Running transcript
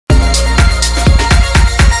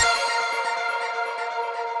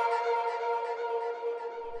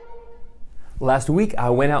Last week,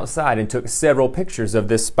 I went outside and took several pictures of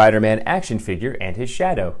this Spider-Man action figure and his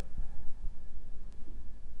shadow.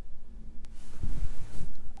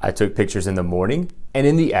 I took pictures in the morning and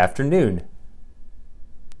in the afternoon.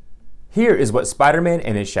 Here is what Spider-Man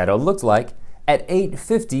and his shadow looked like at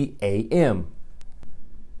 8:50 a.m.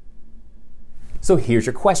 So here's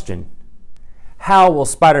your question. How will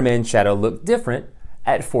Spider-Man's shadow look different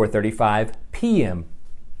at 4:35 p.m.?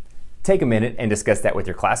 Take a minute and discuss that with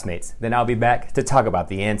your classmates. Then I'll be back to talk about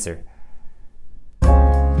the answer.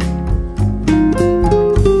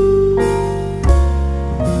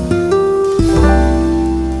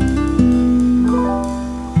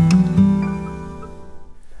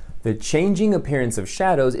 The changing appearance of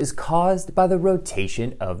shadows is caused by the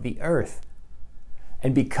rotation of the Earth.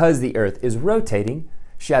 And because the Earth is rotating,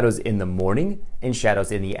 shadows in the morning and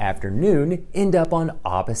shadows in the afternoon end up on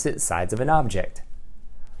opposite sides of an object.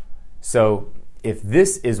 So if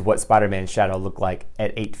this is what Spider-Man's shadow looked like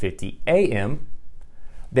at 8:50 a.m.,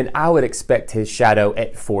 then I would expect his shadow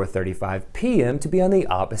at 4:35 p.m. to be on the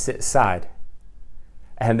opposite side.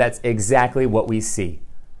 And that's exactly what we see.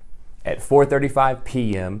 At 4:35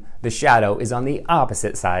 p.m., the shadow is on the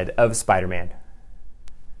opposite side of Spider-Man.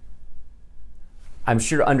 I'm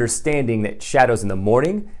sure understanding that shadows in the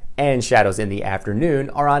morning and shadows in the afternoon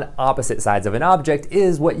are on opposite sides of an object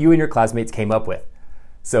is what you and your classmates came up with.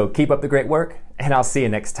 So keep up the great work, and I'll see you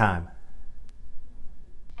next time.